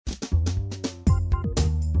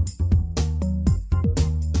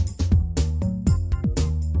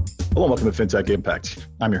Hello and welcome to FinTech Impact.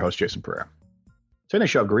 I'm your host, Jason Pereira. Today I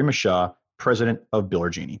show Garima Shah, president of Biller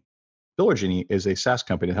Genie. Biller Genie is a SaaS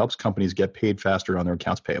company that helps companies get paid faster on their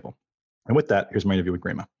accounts payable. And with that, here's my interview with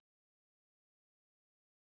Garima.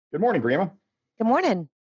 Good morning, Garima. Good morning.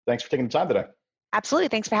 Thanks for taking the time today. Absolutely.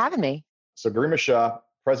 Thanks for having me. So Garima Shah,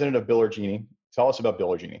 president of Biller Genie. Tell us about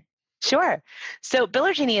Biller Genie. Sure. So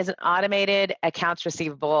Biller Genie is an automated accounts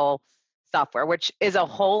receivable software, which is a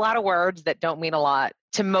whole lot of words that don't mean a lot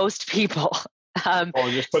to most people.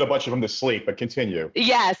 We just put a bunch of them to sleep, but continue.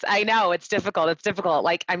 Yes, I know. It's difficult.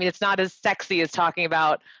 It's not as sexy as talking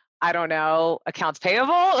about, I don't know, accounts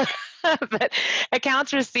payable, but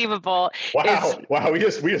accounts receivable. Wow. We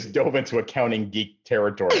just dove into accounting geek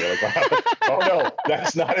territory. Like, wow. Oh no,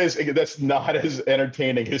 that's not as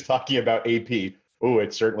entertaining as talking about AP. Oh,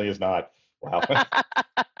 it certainly is not. Wow.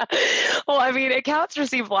 Well, accounts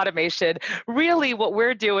receivable automation, really what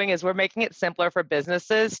we're doing is we're making it simpler for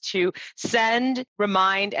businesses to send,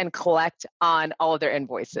 remind, and collect on all of their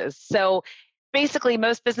invoices. So basically,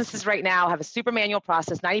 most businesses right now have a super manual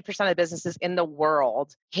process. 90% of the businesses in the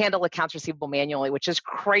world handle accounts receivable manually, which is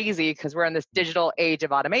crazy because we're in this digital age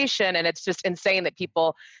of automation, and it's just insane that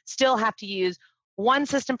people still have to use one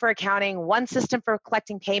system for accounting, one system for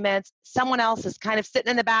collecting payments. Someone else is kind of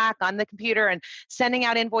sitting in the back on the computer and sending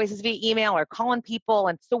out invoices via email or calling people.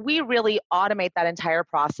 And so we really automate that entire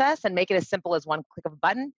process and make it as simple as one click of a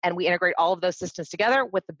button. And we integrate all of those systems together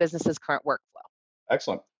with the business's current workflow.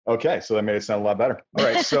 Excellent. Okay, so that made it sound a lot better. All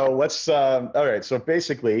right, so So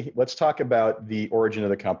basically, let's talk about the origin of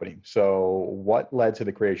the company. So, what led to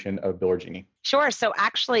the creation of Biller Genie? Sure. So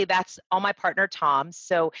actually, that's all my partner, Tom.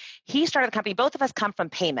 So he started the company. Both of us come from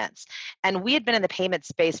payments, and we had been in the payment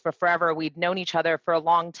space for forever. We'd known each other for a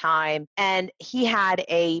long time, and he had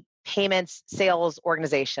a payments sales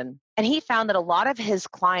organization. And he found that a lot of his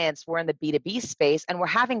clients were in the B2B space and were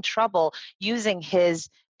having trouble using his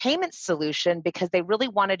payment solution because they really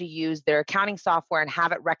wanted to use their accounting software and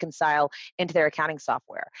have it reconcile into their accounting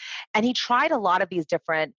software. And he tried a lot of these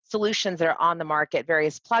different solutions that are on the market,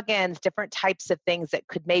 various plugins, different types of things that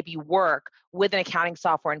could maybe work with an accounting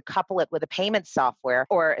software and couple it with a payment software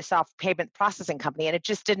or a soft payment processing company. And it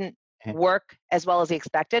just didn't work as well as he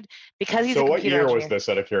expected because he's a computer engineer. So what year was this,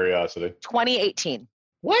 out of curiosity? 2018.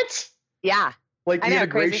 What? Yeah. Like the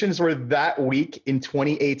integrations were that weak in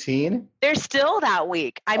 2018? They're still that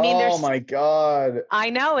weak. Oh my God. I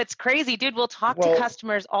know, it's crazy. Dude, we'll talk to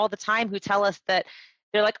customers all the time who tell us that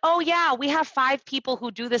they're like, oh yeah, we have 5 people who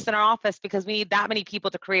do this in our office because we need that many people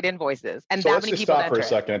to create invoices and that many people to enter. So let's just stop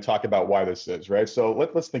for a second and talk about why this is, right? So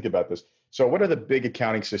let's think about this. So what are the big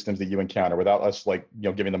accounting systems that you encounter without us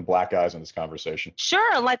giving them black eyes in this conversation?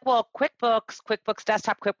 Sure. QuickBooks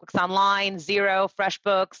Desktop, QuickBooks Online, Xero,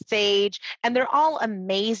 FreshBooks, Sage, and they're all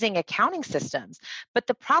amazing accounting systems. But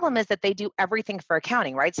the problem is that they do everything for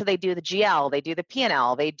accounting, right? So they do the GL, they do the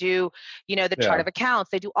P&L, they do, the chart of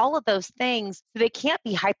accounts, they do all of those things. So they can't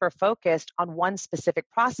be hyper-focused on one specific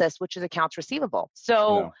process, which is accounts receivable.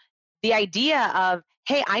 So the idea of,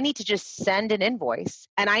 hey, I need to just send an invoice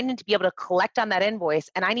and I need to be able to collect on that invoice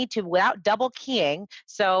and I need to, without double keying.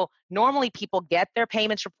 So normally people get their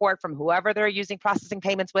payments report from whoever they're using processing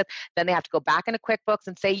payments with. Then they have to go back into QuickBooks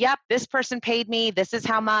and say, yep, this person paid me. This is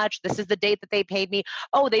how much. This is the date that they paid me.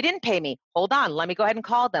 Oh, they didn't pay me. Hold on. Let me go ahead and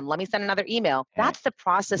call them. Let me send another email. That's the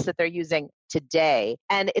process that they're using today.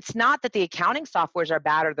 And it's not that the accounting softwares are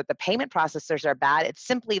bad or that the payment processors are bad. It's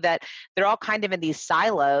simply that they're all kind of in these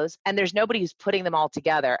silos and there's nobody who's putting them all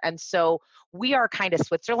together. And so we are kind of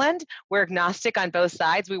Switzerland. We're agnostic on both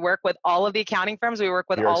sides. We work with all of the accounting firms. We work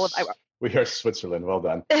with We are Switzerland. Well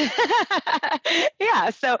done. Yeah.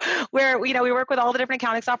 So we work with all the different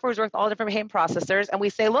accounting softwares, work with all the different payment processors. And we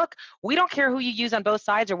say, look, we don't care who you use on both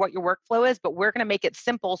sides or what your workflow is, but we're going to make it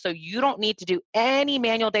simple so you don't need to do any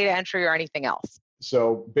manual data entry or anything else.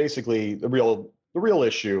 So basically the real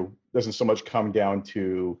issue doesn't so much come down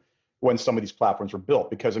to when some of these platforms were built,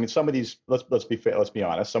 because some of these, let's be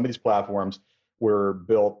honest, some of these platforms were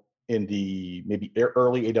built in the maybe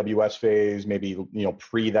early AWS phase, maybe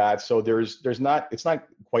pre that. So it's not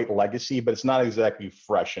quite legacy, but it's not exactly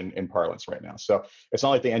fresh in parlance right now. So it's not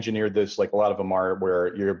like they engineered this like a lot of them are,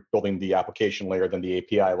 where you're building the application layer, then the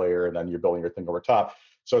API layer, and then you're building your thing over top.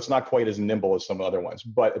 So it's not quite as nimble as some other ones.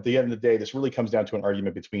 But at the end of the day, this really comes down to an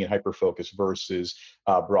argument between hyper-focus versus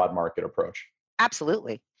broad market approach.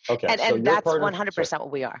 Absolutely. Okay. And that's 100% what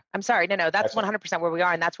we are. I'm sorry. No, that's 100% where we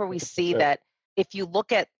are. And that's where we see that if you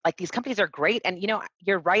look at, like, these companies are great, and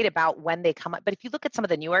you're right about when they come up, but if you look at some of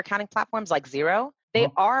the newer accounting platforms like Xero, They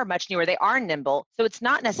are much newer. They are nimble. So it's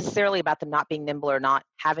not necessarily about them not being nimble or not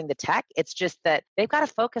having the tech. It's just that they've got to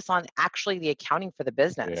focus on actually the accounting for the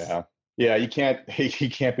business. Yeah. Yeah. You can't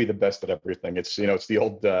be the best at everything. It's the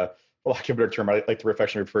old, for lack of a better term, I like to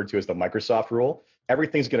affectionately refer to as the Microsoft rule.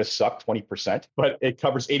 Everything's going to suck 20%, but it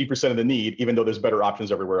covers 80% of the need, even though there's better options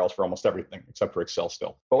everywhere else for almost everything, except for Excel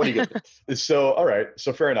still. But what do you get? So, all right.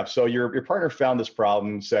 So fair enough. So your partner found this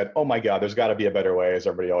problem, said, oh my God, there's got to be a better way, as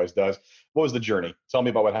everybody always does. What was the journey? Tell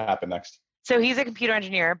me about what happened next. So he's a computer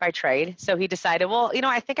engineer by trade. So he decided, well,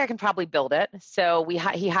 I think I can probably build it. So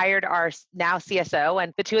he hired our now CSO,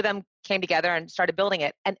 and the two of them came together and started building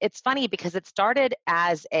it. And it's funny because it started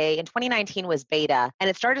in 2019 was beta, and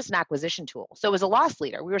it started as an acquisition tool. So it was a loss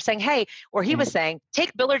leader. We were saying, hey, or he was saying,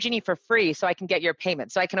 take Biller Genie for free so I can get your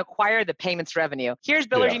payments, so I can acquire the payments revenue. Here's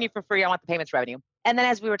Biller Genie for free. I want the payments revenue. And then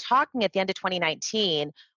as we were talking at the end of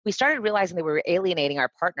 2019, we started realizing that we were alienating our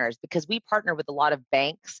partners because we partner with a lot of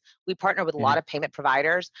banks. We partner with a lot of payment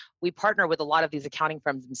providers. We partner with a lot of these accounting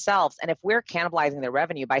firms themselves. And if we're cannibalizing their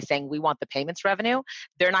revenue by saying we want the payments revenue,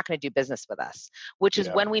 they're not going to do business with us, which is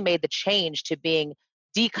when we made the change to being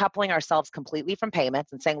decoupling ourselves completely from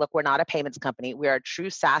payments and saying, look, we're not a payments company. We are a true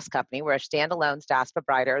SaaS company. We're a standalone SaaS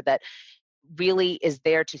provider that really is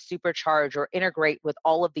there to supercharge or integrate with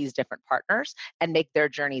all of these different partners and make their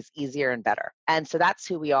journeys easier and better. And so that's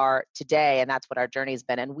who we are today, and that's what our journey has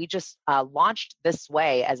been. And we just launched This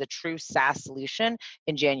Way as a true SaaS solution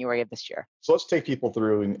in January of this year. So let's take people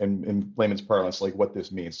through in layman's parlance, like what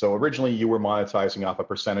this means. So originally you were monetizing off a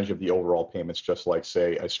percentage of the overall payments, just like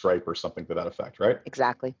say a Stripe or something to that effect, right?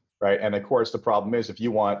 Exactly. Right. And of course, the problem is if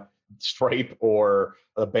you want Stripe or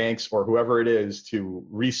the banks or whoever it is to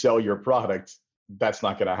resell your product, that's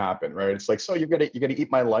not going to happen, right? It's like, so you're gonna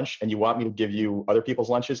eat my lunch and you want me to give you other people's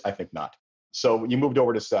lunches? I think not. So you moved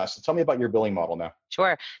over to SaaS. So tell me about your billing model now.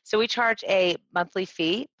 Sure. So we charge a monthly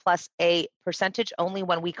fee plus a percentage only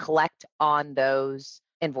when we collect on those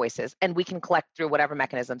invoices, and we can collect through whatever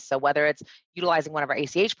mechanism. So whether it's utilizing one of our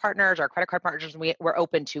ACH partners or credit card partners, we're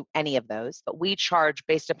open to any of those, but we charge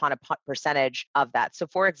based upon a percentage of that. So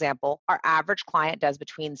for example, our average client does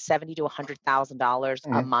between $70,000 to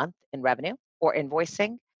 $100,000 a month in revenue or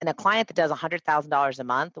invoicing. And a client that does $100,000 a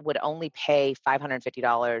month would only pay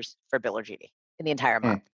 $550 for Biller Genie in the entire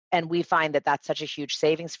month. And we find that that's such a huge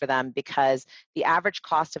savings for them because the average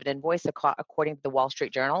cost of an invoice, according to the Wall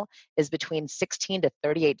Street Journal, is between $16 to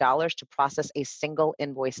 $38 to process a single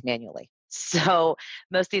invoice manually. So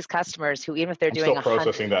most of these customers who, even if they're doing still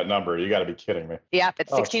processing that number, you got to be kidding me. Yep,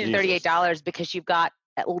 it's $16 to $38 because you've got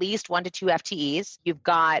at least 1 to 2 FTEs. You've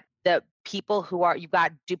got the people you've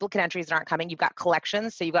got duplicate entries that aren't coming. You've got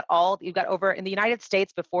collections. So you've got over in the United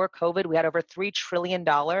States before COVID, we had over $3 trillion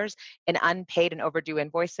in unpaid and overdue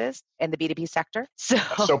invoices in the B2B sector. So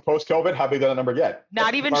post COVID, how big did that number get?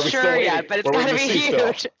 Not even sure yet, but it's got to be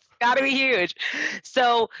huge. Got to be huge.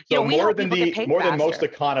 So more than most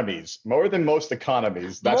economies. More than most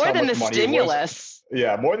economies. That's more how than much the money stimulus.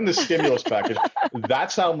 Yeah, more than the stimulus package.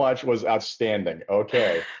 That's how much was outstanding.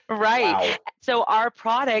 Okay. Right. Wow. So our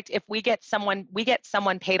product, if we get someone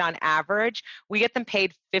paid on average, we get them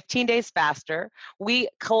paid 15 days faster. We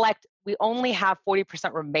only have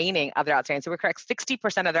 40% remaining of their outstanding. So we correct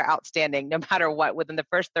 60% of their outstanding, no matter what, within the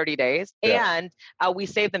first 30 days. Yeah. And we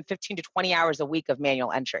save them 15 to 20 hours a week of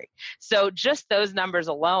manual entry. So just those numbers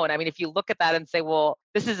alone, I mean, if you look at that and say, well,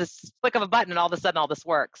 this is a flick of a button and all of a sudden all this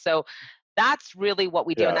works. So that's really what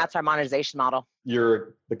we do. And that's our monetization model.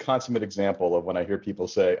 You're the consummate example of when I hear people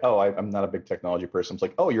say, oh, I'm not a big technology person. It's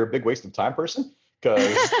like, oh, you're a big waste of time person?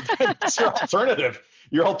 Because that's your alternative.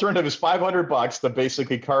 Your alternative is $500 to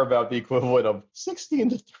basically carve out the equivalent of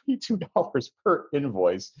 $16 to $32 per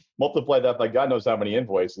invoice. Multiply that by God knows how many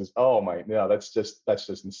invoices. Oh my, no, that's just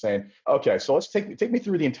insane. Okay, so let's take me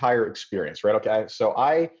through the entire experience, right? Okay, so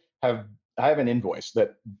I have an invoice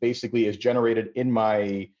that basically is generated in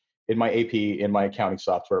my AP, in my accounting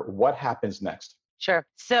software. What happens next? Sure.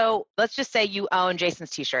 So let's just say you own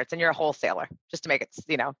Jason's T-shirts and you're a wholesaler, just to make it,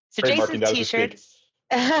 So Jason's T-shirts,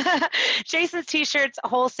 Jason's T-shirts, a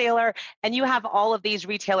wholesaler, and you have all of these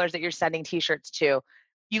retailers that you're sending T-shirts to.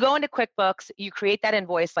 You go into QuickBooks, you create that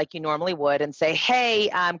invoice like you normally would and say,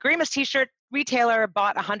 hey, Grimace T-shirt retailer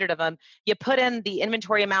bought 100 of them. You put in the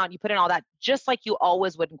inventory amount, you put in all that, just like you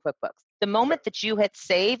always would in QuickBooks. The moment that you hit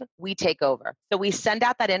save, we take over. So we send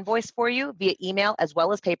out that invoice for you via email as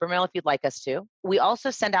well as paper mail if you'd like us to. We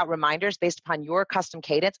also send out reminders based upon your custom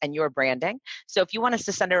cadence and your branding. So if you want us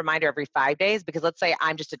to send a reminder every 5 days, because let's say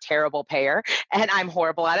I'm just a terrible payer and I'm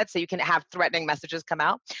horrible at it, so you can have threatening messages come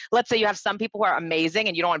out. Let's say you have some people who are amazing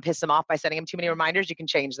and you don't want to piss them off by sending them too many reminders, you can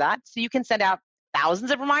change that. So you can send out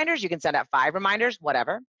thousands of reminders. You can send out 5 reminders,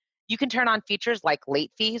 whatever. You can turn on features like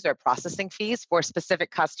late fees or processing fees for specific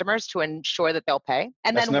customers to ensure that they'll pay.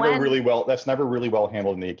 And That's then never really well. That's never really well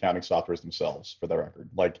handled in the accounting softwares themselves, for the record.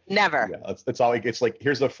 Like never. Yeah, it's all. It's like,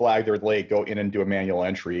 here's the flag. They're late. Go in and do a manual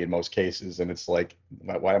entry in most cases, and it's like,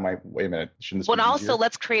 why am I? Wait a minute. Shouldn't this Well, be and easier? also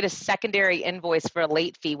let's create a secondary invoice for a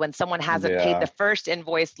late fee when someone hasn't paid Yeah. the first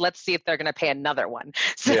invoice. Let's see if they're going to pay another one.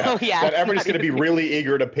 So Yeah, yeah, that everybody's going to be really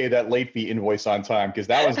eager to pay that late fee invoice on time, because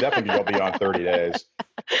that one's definitely going to go beyond 30 days.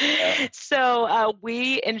 So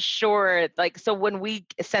we ensure, like, so when we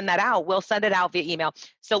send that out, we'll send it out via email.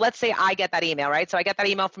 So let's say I get that email, right? So I get that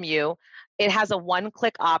email from you. It has a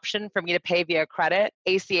one-click option for me to pay via credit,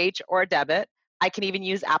 ACH, or debit. I can even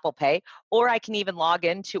use Apple Pay, or I can even log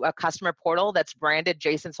into a customer portal that's branded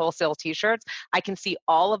Jason's Wholesale T-shirts. I can see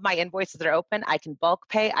all of my invoices that are open. I can bulk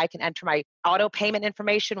pay. I can enter my auto payment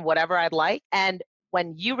information, whatever I'd like. And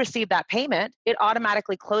when you receive that payment, it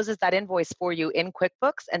automatically closes that invoice for you in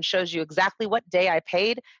QuickBooks and shows you exactly what day I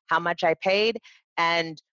paid, how much I paid,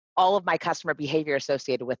 and all of my customer behavior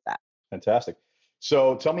associated with that. Fantastic.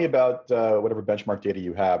 So tell me about whatever benchmark data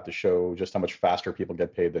you have to show just how much faster people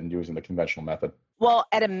get paid than using the conventional method. Well,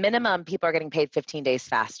 at a minimum, people are getting paid 15 days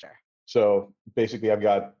faster. So basically, I've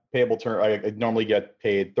got payable term. I normally get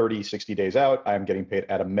paid 30, 60 days out. I'm getting paid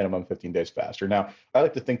at a minimum 15 days faster. Now, I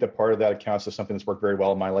like to think that part of that accounts to something that's worked very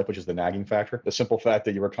well in my life, which is the nagging factor. The simple fact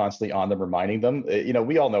that you were constantly on them, reminding them.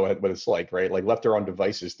 We all know what it's like, right? Like, left to our own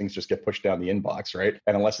devices, things just get pushed down the inbox, right?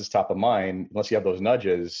 And unless it's top of mind, unless you have those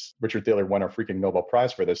nudges, Richard Thaler won a freaking Nobel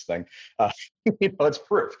Prize for this thing. It's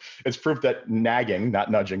proof. It's proof that nagging,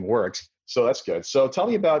 not nudging, works. So that's good. So tell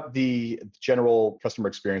me about the general customer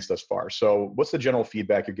experience thus far. So what's the general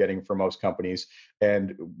feedback you're getting from most companies?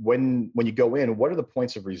 And when you go in, what are the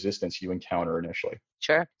points of resistance you encounter initially?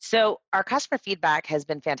 Sure. So our customer feedback has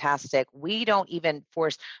been fantastic. We don't even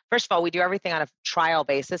force, first of all, we do everything on a trial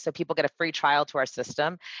basis. So people get a free trial to our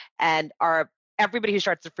system. And everybody who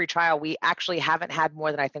starts a free trial, we actually haven't had more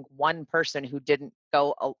than, I think, one person who didn't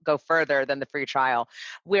go further than the free trial.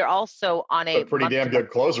 We're also on a pretty damn good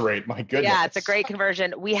close rate. My goodness. Yeah, it's a great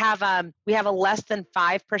conversion. We have a less than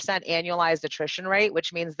 5% annualized attrition rate,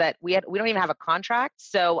 which means that we don't even have a contract.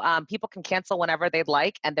 So people can cancel whenever they'd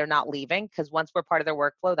like, and they're not leaving, because once we're part of their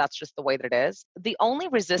workflow, that's just the way that it is. The only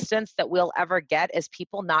resistance that we'll ever get is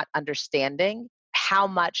people not understanding how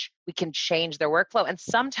much we can change their workflow. And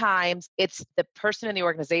sometimes it's the person in the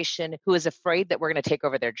organization who is afraid that we're going to take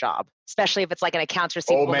over their job, especially if it's like an accounts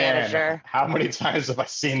receivable manager. How many times have I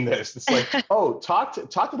seen this? It's like, talk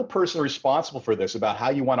to the person responsible for this about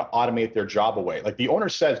how you want to automate their job away. Like, the owner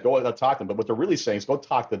says, go talk to them, but what they're really saying is go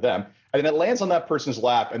talk to them. And then it lands on that person's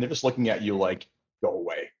lap, and they're just looking at you like, go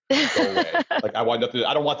away. Like, I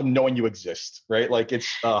don't want them knowing you exist, right? Like, it's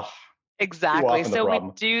Exactly. So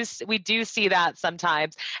we do see that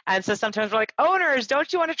sometimes. And so sometimes we're like, owners,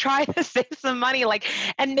 don't you want to try to save some money?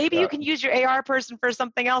 And maybe you can use your AR person for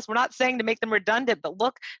something else. We're not saying to make them redundant, but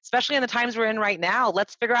look, especially in the times we're in right now,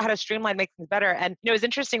 let's figure out how to streamline, make things better. And it was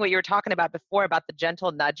interesting what you were talking about before about the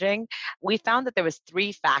gentle nudging. We found that there was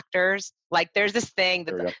 3 factors. Like, there's this thing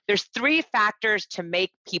that there's 3 factors to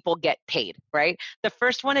make people get paid, right? The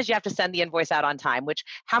first one is you have to send the invoice out on time, which,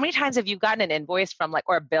 how many times have you gotten an invoice from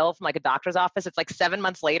or a bill from a doctor's office? It's 7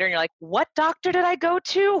 months later and you're like, what doctor did I go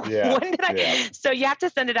to? Yeah. When did I? So you have to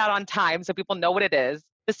send it out on time so people know what it is.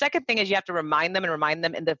 The second thing is you have to remind them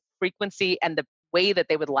in the frequency and the way that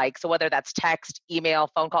they would like. So whether that's text, email,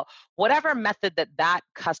 phone call, whatever method that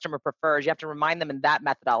customer prefers, you have to remind them in that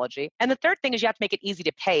methodology. And the third thing is you have to make it easy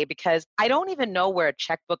to pay, because I don't even know where a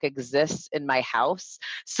checkbook exists in my house.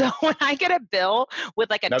 So when I get a bill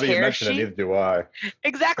with a now that tear you mention sheet, it, neither do I.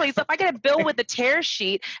 Exactly. So if I get a bill with a tear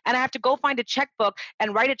sheet and I have to go find a checkbook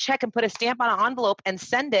and write a check and put a stamp on an envelope and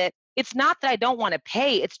send it, it's not that I don't want to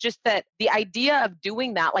pay. It's just that the idea of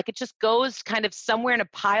doing that, it just goes kind of somewhere in a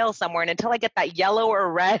pile somewhere. And until I get that yellow or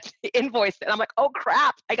red invoice, and I'm like, oh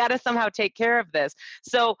crap, I got to somehow take care of this.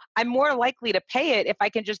 So I'm more likely to pay it if I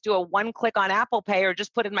can just do a one click on Apple Pay, or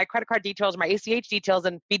just put in my credit card details or my ACH details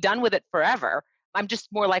and be done with it forever. I'm just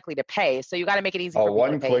more likely to pay. So you got to make it easy for people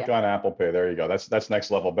to pay. One click on Apple Pay. There you go. That's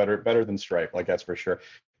next level. Better than Stripe. That's for sure.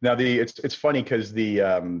 Now it's funny because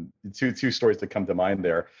the two stories that come to mind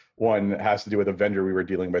there. One has to do with a vendor we were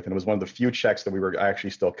dealing with, and it was one of the few checks that we were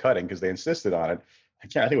actually still cutting because they insisted on it. I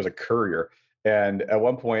think it was a courier. And at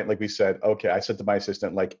one point, we said, okay, I said to my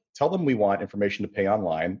assistant, tell them we want information to pay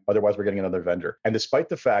online. Otherwise, we're getting another vendor. And despite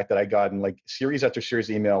the fact that I gotten series after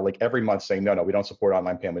series email, every month saying, no, we don't support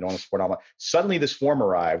online payment. We don't support online. Suddenly this form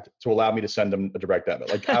arrived to allow me to send them a direct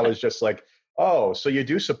debit. I was just oh, so you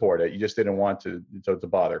do support it. You just didn't want to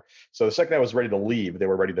bother. So the second I was ready to leave, they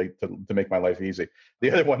were ready to make my life easy.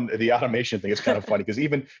 The other one, the automation thing, is kind of funny because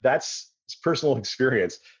even that's personal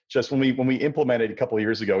experience. Just when we implemented a couple of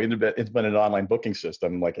years ago, implemented an online booking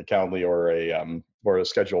system like a Calendly or a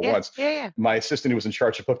Schedule Yeah, Once. yeah, yeah. My assistant who was in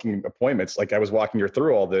charge of booking appointments, like I was walking her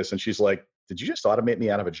through all this, and she's like, "Did you just automate me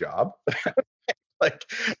out of a job?" Like,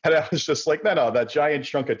 and I was just like, no, that giant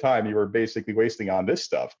chunk of time you were basically wasting on this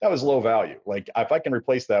stuff, that was low value. Like, if I can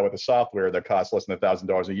replace that with a software that costs less than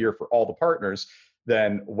 $1,000 a year for all the partners,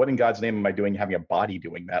 then what in God's name am I doing having a body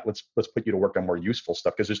doing that? Let's put you to work on more useful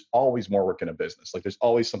stuff, because there's always more work in a business. Like, there's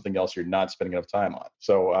always something else you're not spending enough time on.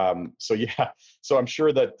 So yeah. So I'm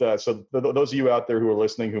sure that those of you out there who are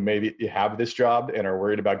listening who maybe you have this job and are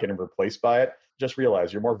worried about getting replaced by it, just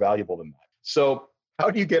realize you're more valuable than that. So how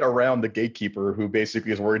do you get around the gatekeeper who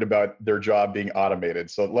basically is worried about their job being automated?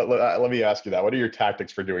 So let me ask you that. What are your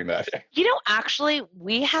tactics for doing that? Actually,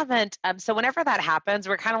 we haven't. So whenever that happens,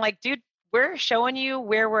 we're kind of like, dude, we're showing you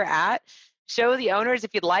where we're at. Show the owners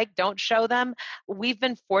if you'd like, don't show them. We've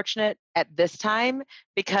been fortunate at this time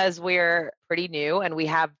because we're pretty new and we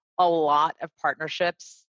have a lot of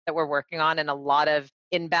partnerships that we're working on and a lot of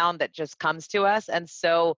inbound that just comes to us. And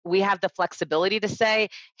so we have the flexibility to say,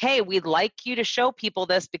 hey, we'd like you to show people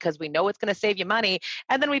this because we know it's going to save you money.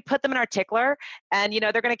 And then we put them in our tickler and,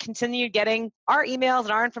 they're going to continue getting our emails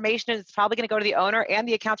and our information. It's probably going to go to the owner and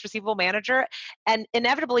the accounts receivable manager. And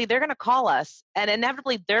inevitably, they're going to call us and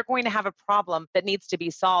inevitably they're going to have a problem that needs to be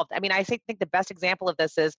solved. I mean, I think the best example of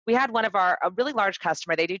this is we had a really large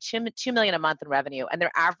customer. They do $2 million a month in revenue and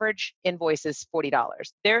their average invoice is $40.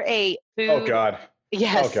 They're a food. Oh, God.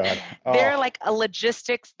 Yes. Oh, God. Oh. They're like a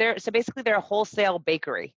logistics. So basically they're a wholesale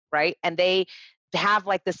bakery, right? And they have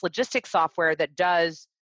like this logistics software that does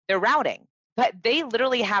their routing. But they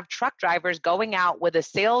literally have truck drivers going out with a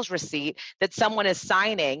sales receipt that someone is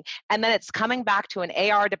signing, and then it's coming back to an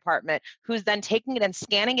AR department who's then taking it and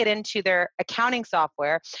scanning it into their accounting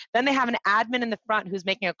software. Then they have an admin in the front who's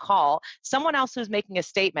making a call, someone else who's making a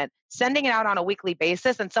statement, sending it out on a weekly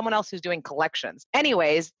basis, and someone else who's doing collections.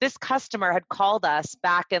 Anyways, this customer had called us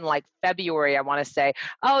back in like February, I want to say,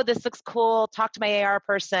 oh, this looks cool. Talk to my AR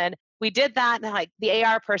person. We did that, and like the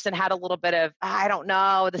AR person had a little bit of, I don't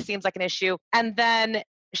know, this seems like an issue. And then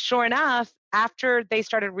sure enough, after they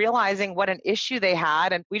started realizing what an issue they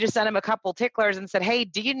had, and we just sent them a couple ticklers and said, hey,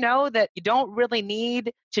 do you know that you don't really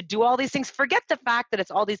need to do all these things? Forget the fact that it's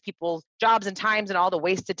all these people's jobs and times and all the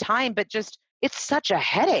wasted time, but just it's such a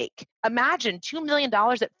headache. Imagine $2 million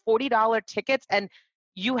at $40 tickets, and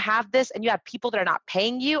you have this and you have people that are not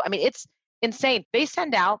paying you. I mean, it's insane. They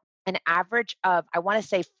send out an average of, I want to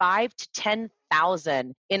say 5,000 to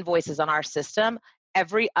 10,000 invoices on our system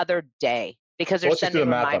every other day because they're sending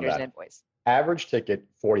reminders and invoice. Average ticket,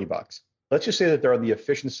 $40. Let's just say that they're on the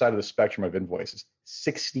efficient side of the spectrum of invoices,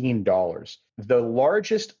 $16. The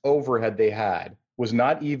largest overhead they had was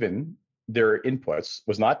not even their inputs,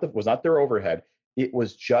 was not their overhead. It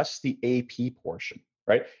was just the AP portion,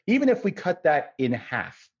 right? Even if we cut that in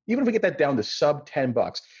half, even if we get that down to sub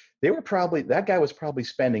 $10, that guy was probably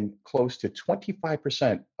spending close to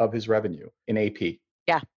 25% of his revenue in AP.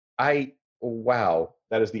 Yeah. Wow,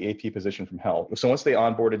 that is the AP position from hell. So once they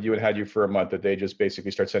onboarded you and had you for a month, that they just basically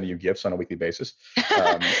start sending you gifts on a weekly basis?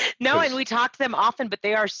 No, and we talk to them often, but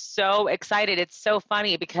they are so excited. It's so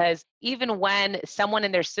funny because even when someone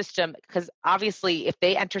in their system, because obviously if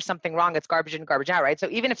they enter something wrong, it's garbage in, garbage out, right? So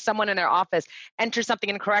even if someone in their office enters something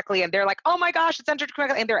incorrectly and they're like, oh my gosh, it's entered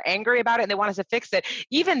correctly, and they're angry about it and they want us to fix it,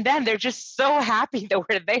 even then they're just so happy that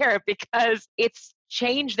we're there because it's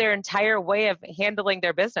changed their entire way of handling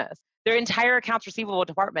their business. Their entire accounts receivable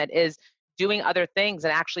department is doing other things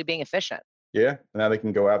and actually being efficient. Yeah, now they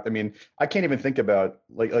can go out. I mean, I can't even think about,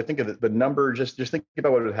 like, I think of the number, just think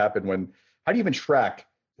about what would happen how do you even track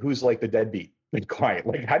who's like the deadbeat client?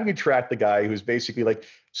 Like, how do you track the guy who's basically like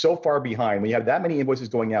so far behind? When you have that many invoices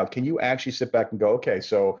going out, can you actually sit back and go, okay,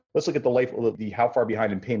 so let's look at how far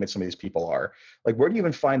behind in payment some of these people are. Like, where do you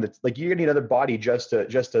even find that? Like, you're gonna need another body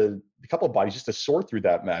a couple of bodies just to sort through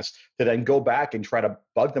that mess, to then go back and try to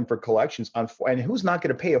bug them for collections and who's not going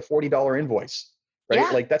to pay a $40 invoice, right? Yeah.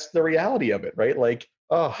 Like, that's the reality of it, right? Like,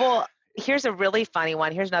 oh. Well, here's a really funny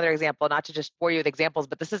one. Here's another example, not to just bore you with examples,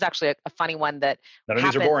 but this is actually a funny one that none of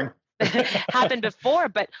these are boring. happened before.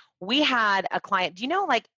 But we had a client, do you know,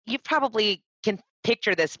 like, you probably can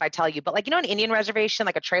picture this if I tell you, but like, an Indian reservation,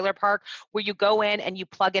 like a trailer park where you go in and you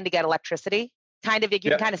plug in to get electricity, kind of, you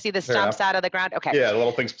can kind of see the stumps out of the ground. Okay. Yeah, the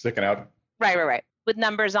little things sticking out. Right. with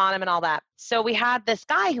numbers on them and all that. So we had this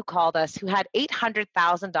guy who called us who had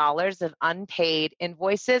 $800,000 of unpaid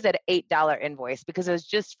invoices at an $8 invoice because it was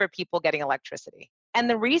just for people getting electricity. And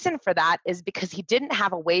the reason for that is because he didn't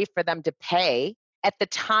have a way for them to pay at the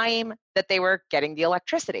time that they were getting the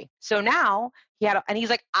electricity. So now and he's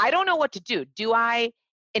like, I don't know what to do.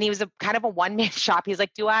 And he was a kind of a one-man shop. He's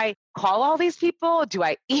like, do I call all these people? Do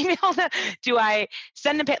I email them? Do I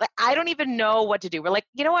send them pay? Like, I don't even know what to do. We're like,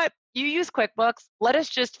 you know what? You use QuickBooks. Let us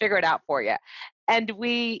just figure it out for you. And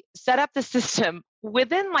we set up the system.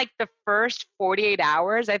 Within like the first 48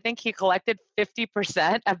 hours, I think he collected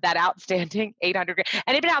 50% of that outstanding 800 grand.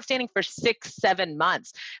 And it'd been outstanding for 6-7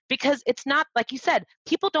 months because it's not, like you said,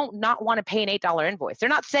 people don't not want to pay an $8 invoice. They're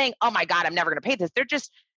not saying, oh my God, I'm never going to pay this. They're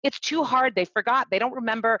just, it's too hard. They forgot. They don't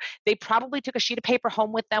remember. They probably took a sheet of paper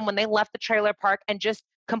home with them when they left the trailer park and just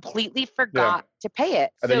completely forgot to pay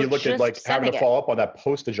it. And then you look at like having to follow up on that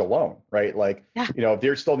postage alone, right? Like, if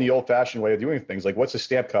they're still in the old fashioned way of doing things, like what's the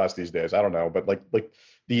stamp cost these days? I don't know, but like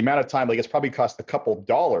the amount of time, like it's probably cost a couple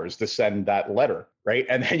dollars to send that letter, right?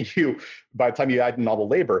 And then by the time you add in all the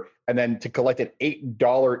labor, and then to collect an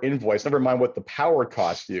 $8 invoice, never mind what the power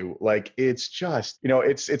cost you, like it's just,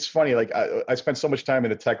 it's funny. Like I spent so much time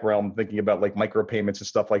in the tech realm thinking about like micropayments and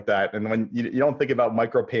stuff like that. And when you don't think about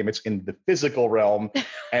micropayments in the physical realm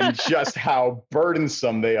and just how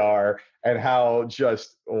burdensome they are and how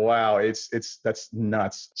just, wow, that's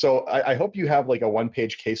nuts. So I hope you have like a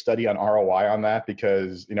 1-page case study on ROI on that,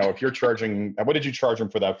 because, if you're charging, what did you charge them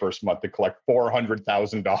for that first month to collect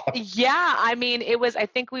 $400,000? Yeah. I mean, I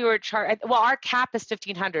think we were charged, well, our cap is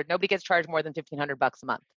 $1,500. Nobody gets charged more than $1,500 a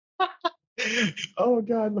month. Oh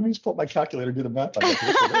God, let me just pull up my calculator, do the math on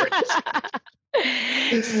that.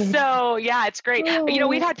 So yeah, it's great.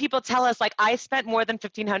 We've had people tell us like, I spent more than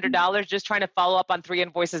 $1,500 just trying to follow up on 3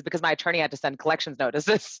 invoices because my attorney had to send collections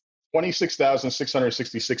notices.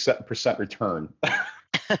 26,666% return.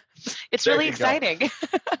 It's really exciting.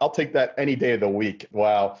 I'll take that any day of the week.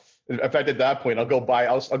 Wow. In fact, at that point, I'll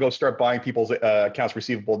go start buying people's accounts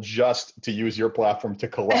receivable just to use your platform to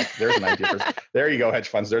collect. There's an idea. There you go, hedge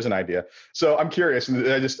funds. There's an idea. So I'm curious, and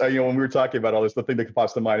I just when we were talking about all this, the thing that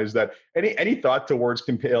pops to mind is that any thought towards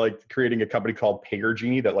like creating a company called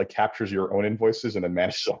PayerGenie that like captures your own invoices and then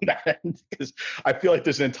manages on that end? Because I feel like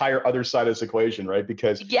there's an entire other side of this equation, right?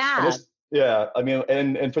 Because I mean,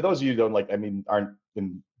 and for those of you who aren't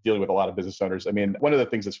in dealing with a lot of business owners. I mean, one of the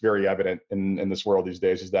things that's very evident in this world these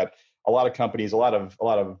days is that a lot of companies, a lot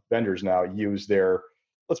of vendors now use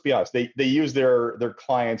let's be honest, they use their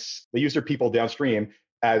clients, they use their people downstream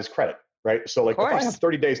as credit, right? So like if I have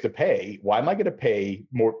 30 days to pay, why am I going to pay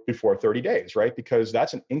more before 30 days, right? Because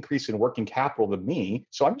that's an increase in working capital to me.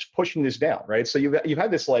 So I'm just pushing this down, right? So you've had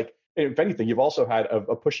this like, if anything, you've also had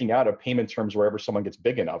a pushing out of payment terms wherever someone gets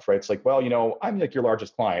big enough, right? It's like, well, I'm like your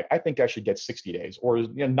largest client. I think I should get 60 days or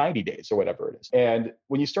 90 days or whatever it is. And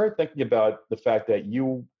when you start thinking about the fact that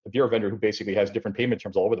if you're a vendor who basically has different payment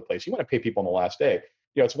terms all over the place, you want to pay people on the last day.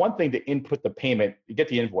 It's one thing to input the payment, you get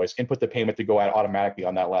the invoice, input the payment to go out automatically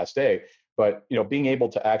on that last day. But being able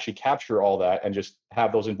to actually capture all that and just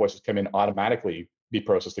have those invoices come in automatically, be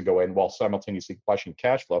processed to go in while simultaneously flushing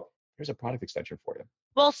cash flow, here's a product extension for you.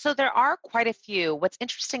 Well, so there are quite a few. What's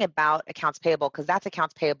interesting about accounts payable, because that's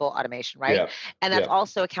accounts payable automation, right? Yeah. And that's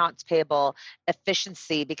also accounts payable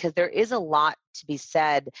efficiency, because there is a lot to be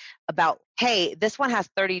said about, hey, this one has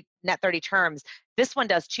net 30 terms. This one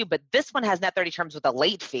does too, but this one has net 30 terms with a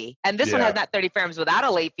late fee. And this one has net 30 terms without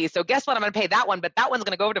a late fee. So guess what? I'm going to pay that one, but that one's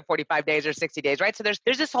going to go over to 45 days or 60 days, right? So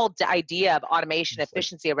there's this whole idea of automation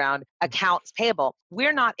efficiency around accounts payable.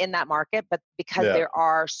 We're not in that market, but because there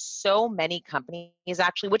are so many companies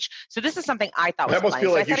actually, so this is something I thought was I almost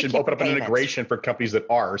feel like you should open up an integration for companies that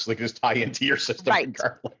are, so they can just tie into your system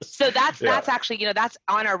regardless. So that's actually, that's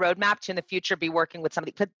on our roadmap to in the future be working with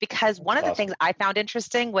somebody. But because one of the things I found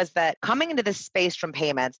interesting was that coming into this space from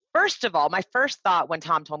payments, first of all, my first thought when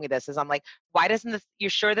Tom told me this is I'm like, why doesn't this, you're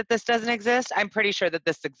sure that this doesn't exist? I'm pretty sure that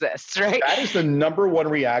this exists, right? That is the number one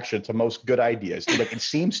reaction to most good ideas. Like, it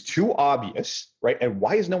seems too obvious, right? And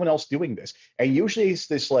why is no one else doing this? And usually it's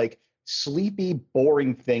this like sleepy,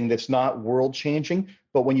 boring thing that's not world changing.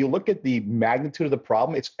 But when you look at the magnitude of the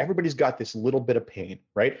problem, it's everybody's got this little bit of pain,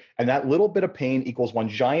 right? And that little bit of pain equals one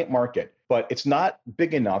giant market, but it's not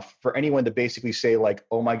big enough for anyone to basically say like,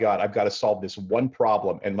 oh my God, I've got to solve this one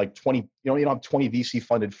problem. And like 20, you don't have 20 VC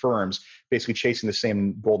funded firms basically chasing the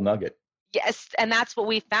same gold nugget. Yes. And that's what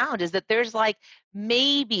we found is that there's like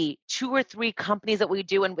maybe 2 or 3 companies that we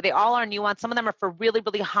do, and they all are nuanced. Some of them are for really,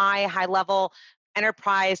 really high level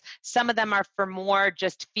enterprise. Some of them are for more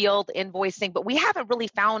just field invoicing, but we haven't really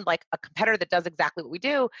found like a competitor that does exactly what we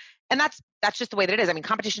do. And that's just the way that it is. I mean,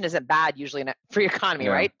 competition isn't bad usually in a free economy,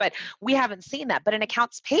 Yeah. right? But we haven't seen that. But in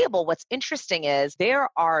accounts payable, what's interesting is there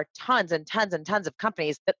are tons and tons and tons of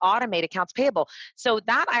companies that automate accounts payable. So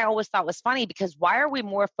that I always thought was funny, because why are we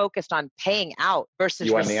more focused on paying out versus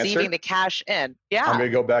You want an receiving answer? the cash in? Yeah. I'm going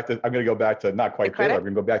to go back to not quite payroll. I'm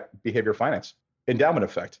going to go back to behavior finance. Endowment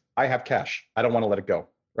effect. I have cash. I don't want to let it go,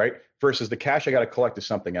 right? Versus the cash I got to collect is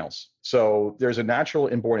something else. So there's a natural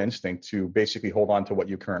inborn instinct to basically hold on to what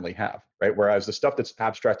you currently have, right? Whereas the stuff that's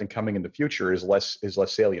abstract and coming in the future is less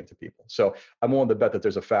salient to people. So I'm willing to bet that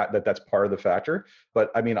there's a fact that's part of the factor.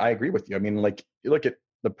 But I mean, I agree with you. I mean, like, you look at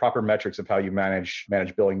the proper metrics of how you manage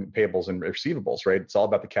billing, payables, and receivables, right? It's all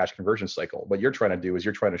about the cash conversion cycle. What you're trying to do is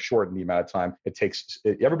you're trying to shorten the amount of time it takes.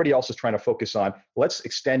 Everybody else is trying to focus on, let's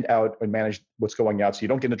extend out and manage what's going out so you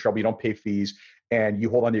don't get into trouble, you don't pay fees, and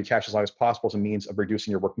you hold on to your cash as long as possible as a means of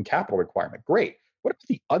reducing your working capital requirement. Great. What about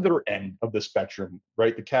the other end of the spectrum,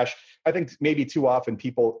 right? The cash. I think maybe too often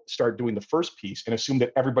people start doing the first piece and assume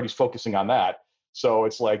that everybody's focusing on that. So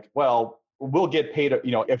it's like, well, we'll get paid,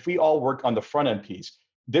 if we all work on the front end piece,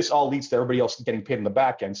 this all leads to everybody else getting paid in the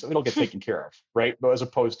back end, so it'll get taken care of, right? But as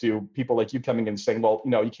opposed to people like you coming in and saying, well,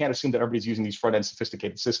 you can't assume that everybody's using these front end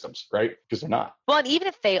sophisticated systems, right? Because they're not. Well, and even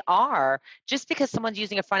if they are, just because someone's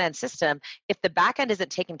using a front end system, if the back end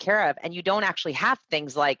isn't taken care of and you don't actually have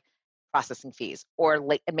things like processing fees or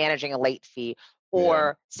managing a late fee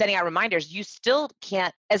or sending out reminders, you still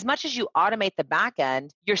can't, as much as you automate the back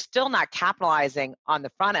end, you're still not capitalizing on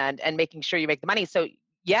the front end and making sure you make the money. So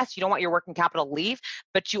yes, you don't want your working capital to leave,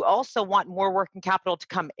 but you also want more working capital to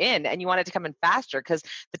come in, and you want it to come in faster, because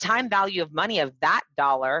the time value of money of that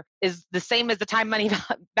dollar is the same as the time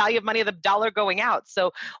value of money of the dollar going out.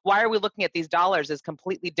 So why are we looking at these dollars as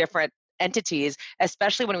completely different entities,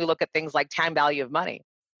 especially when we look at things like time value of money?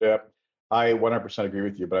 Yeah. I 100% agree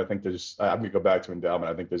with you, but I think I'm going to go back to endowment.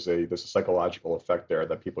 I think there's a psychological effect there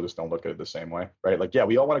that people just don't look at it the same way, right? Like, yeah,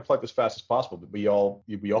 we all want to collect as fast as possible, but we all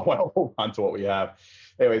want to hold on to what we have.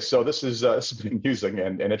 Anyway, so this has been amusing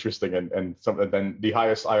and interesting and something been the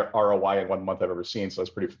highest ROI in 1 month I've ever seen. So it's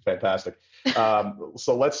pretty fantastic.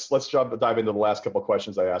 So let's dive into the last couple of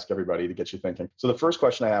questions I ask everybody to get you thinking. So the first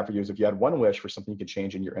question I have for you is, if you had one wish for something you could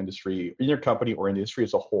change in your industry, in your company, or in the industry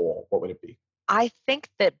as a whole, what would it be? I think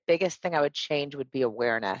the biggest thing I would change would be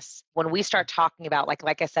awareness. When we start talking about,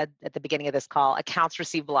 like I said at the beginning of this call, accounts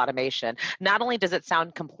receivable automation, not only does it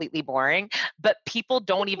sound completely boring, but people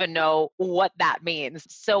don't even know what that means.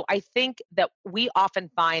 So I think that we often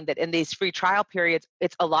find that in these free trial periods,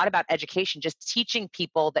 it's a lot about education, just teaching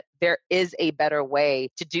people that there is a better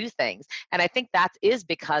way to do things. And I think that is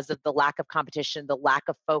because of the lack of competition, the lack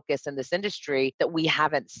of focus in this industry, that we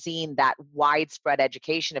haven't seen that widespread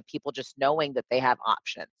education of people just knowing that they have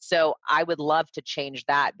options. So I would love to change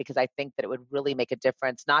that, because I think that it would really make a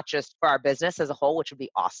difference, not just for our business as a whole, which would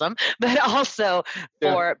be awesome, but also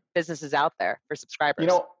for businesses out there, for subscribers.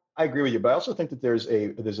 I agree with you, but I also think that there's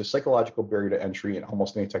a psychological barrier to entry in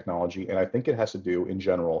almost any technology, and I think it has to do in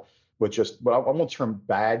general with just what I won't term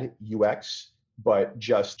bad UX, but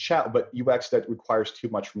just but UX that requires too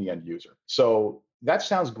much from the end user. So that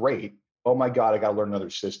sounds great. Oh my God, I got to learn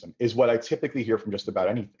another system, is what I typically hear from just about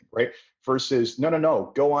anything, right? Versus,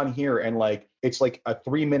 no, go on here and it's like a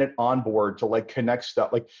 3-minute onboard to connect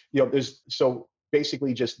stuff. So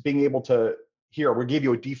basically just being able to, here, we'll give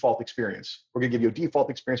you a default experience. We're going to give you a default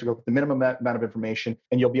experience. We're going to put the minimum amount of information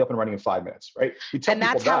and you'll be up and running in 5 minutes, right? We tell and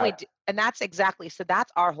that's people how we do. And that's exactly, so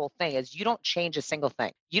that's our whole thing, is you don't change a single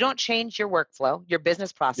thing. You don't change your workflow, your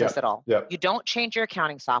business process at all. You don't change your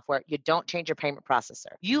accounting software. You don't change your payment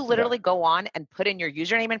processor. You literally go on and put in your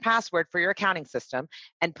username and password for your accounting system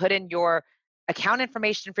and put in your account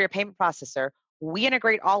information for your payment processor. We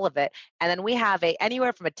integrate all of it. And then we have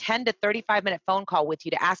anywhere from a 10 to 35-minute phone call with you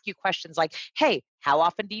to ask you questions like, hey, how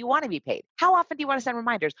often do you want to be paid? How often do you want to send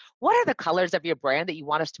reminders? What are the colors of your brand that you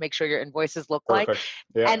want us to make sure your invoices look like?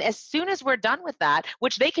 And as soon as we're done with that,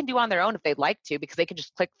 which they can do on their own if they'd like to, because they can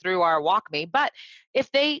just click through our WalkMe. But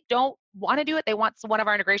if they don't want to do it, they want one of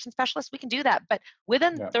our integration specialists, we can do that. But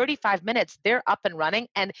within 35 minutes, they're up and running,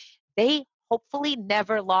 and they hopefully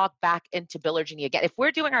never log back into Billergenie again. If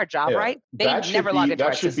we're doing our job right, they never log into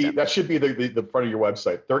our system. That should be the front of your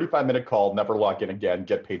website. 35-minute call, never log in again,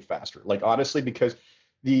 get paid faster. Honestly, because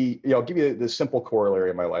I'll give you the simple corollary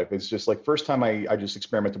in my life. It's just first time I just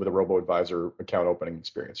experimented with a robo-advisor account opening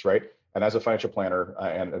experience, right? And as a financial planner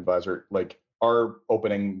and advisor, our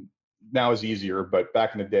opening now is easier, but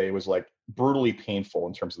back in the day it was brutally painful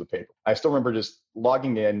in terms of the paper. I still remember just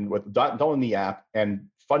logging in with downloading the app and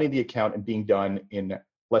funding the account and being done in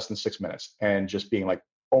less than 6 minutes and just being like,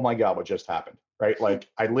 oh my God, what just happened, right? Like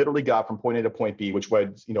I literally got from point A to point B, which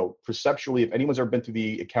was, perceptually, if anyone's ever been through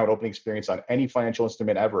the account opening experience on any financial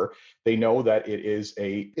instrument ever, they know that it is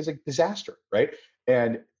a disaster, right?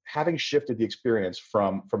 And having shifted the experience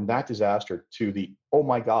from that disaster to the, oh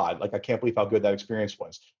my God, like I can't believe how good that experience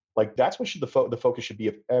was. Like that's what the focus should be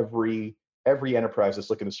of every enterprise that's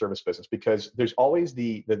looking to service business, because there's always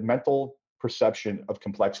the mental perception of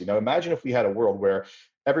complexity. Now imagine if we had a world where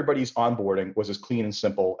everybody's onboarding was as clean and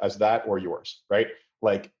simple as that or yours, right?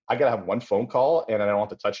 Like I got to have one phone call and I don't have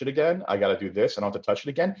to touch it again. I got to do this and I don't have to touch it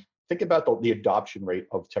again. Think about the adoption rate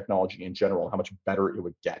of technology in general, how much better it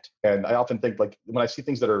would get. And I often think like when I see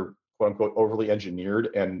things that are quote unquote overly engineered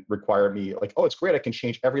and require me like, oh, it's great, I can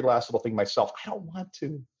change every last little thing myself. I don't want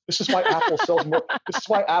to. This is why Apple sells more. This is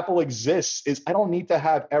why Apple exists. Is I don't need to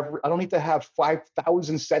have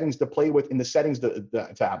 5,000 settings to play with in the settings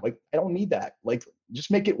tab. Like I don't need that. Like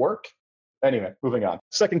just make it work. Anyway, moving on.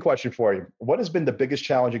 Second question for you. What has been the biggest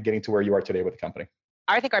challenge in getting to where you are today with the company?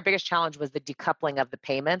 I think our biggest challenge was the decoupling of the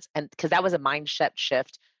payments, and because that was a mindset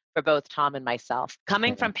shift for both Tom and myself.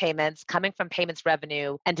 Coming from payments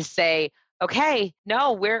revenue, and to say, okay,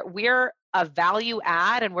 no, we're a value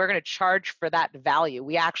add and we're going to charge for that value.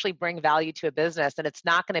 We actually bring value to a business, and it's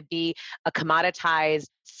not going to be a commoditized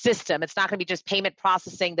system. It's not going to be just payment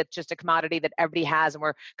processing that's just a commodity that everybody has and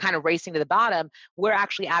we're kind of racing to the bottom. We're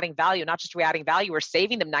actually adding value. Not just we're adding value, we're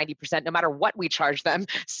saving them 90% no matter what we charge them.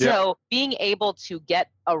 So being able to get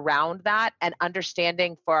around that and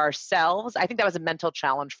understanding for ourselves, I think that was a mental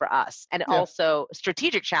challenge for us, and also a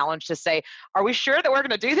strategic challenge to say, are we sure that we're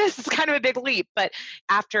going to do this? It's kind of a big leap. But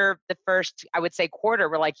after the first, I would say, quarter,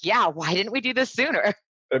 we're like, yeah, why didn't we do this sooner?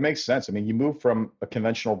 It makes sense. I mean, you move from a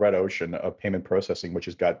conventional red ocean of payment processing, which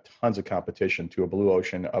has got tons of competition, to a blue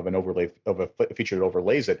ocean of an overlay, of a feature that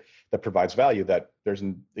overlays it, that provides value, that there's,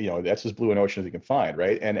 that's as blue an ocean as you can find,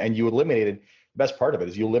 right? And you eliminated, the best part of it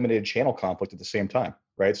is you eliminated channel conflict at the same time,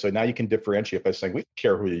 right? So now you can differentiate by saying, we don't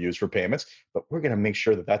care who you use for payments, but we're going to make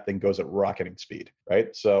sure that thing goes at rocketing speed,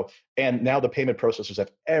 right? So, and now the payment processors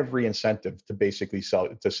have every incentive to basically sell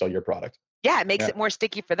your product. Yeah, it makes it more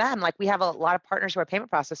sticky for them. Like we have a lot of partners who are payment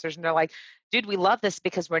processors, and they're like, dude, we love this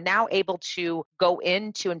because we're now able to go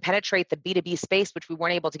into and penetrate the B2B space, which we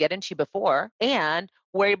weren't able to get into before. And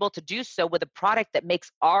we're able to do so with a product that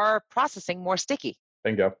makes our processing more sticky.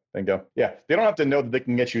 Bingo. Yeah, they don't have to know that they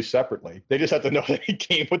can get you separately. They just have to know that it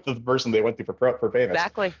came with the person they went through for payments.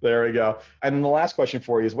 Exactly. There we go. And then the last question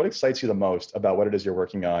for you is, what excites you the most about what it is you're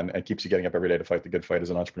working on and keeps you getting up every day to fight the good fight as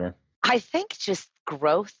an entrepreneur? I think just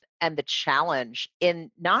growth and the challenge in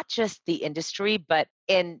not just the industry, but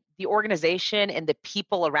in the organization and the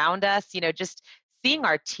people around us, just seeing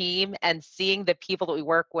our team and seeing the people that we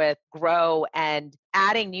work with grow and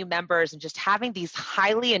adding new members and just having these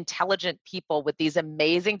highly intelligent people with these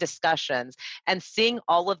amazing discussions and seeing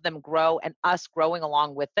all of them grow and us growing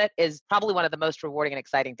along with it is probably one of the most rewarding and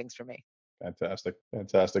exciting things for me. Fantastic.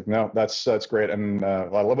 No, that's great. And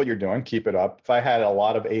I love what you're doing. Keep it up. If I had a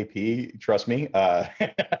lot of AP, trust me,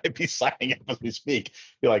 I'd be signing up as we speak.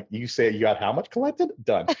 Be like, you say you got how much collected?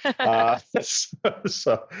 Done.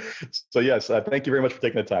 So yes, thank you very much for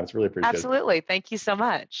taking the time. It's really appreciated. Absolutely. Thank you so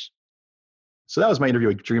much. So that was my interview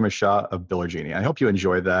with Dreama Shah of Biller Genie. I hope you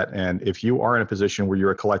enjoyed that. And if you are in a position where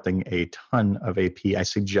you're collecting a ton of AP, I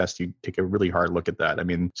suggest you take a really hard look at that. I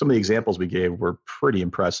mean, some of the examples we gave were pretty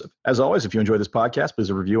impressive. As always, if you enjoyed this podcast, please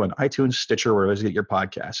leave a review on iTunes, Stitcher, wherever you get your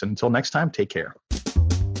podcasts. And until next time, take care.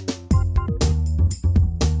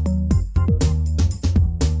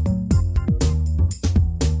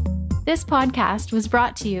 This podcast was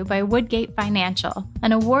brought to you by Woodgate Financial,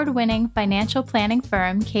 an award-winning financial planning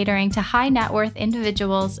firm catering to high net worth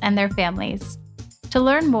individuals and their families. To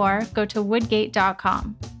learn more, go to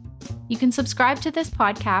woodgate.com. You can subscribe to this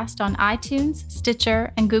podcast on iTunes,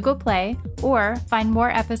 Stitcher, and Google Play, or find more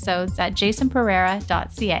episodes at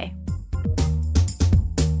jasonpereira.ca.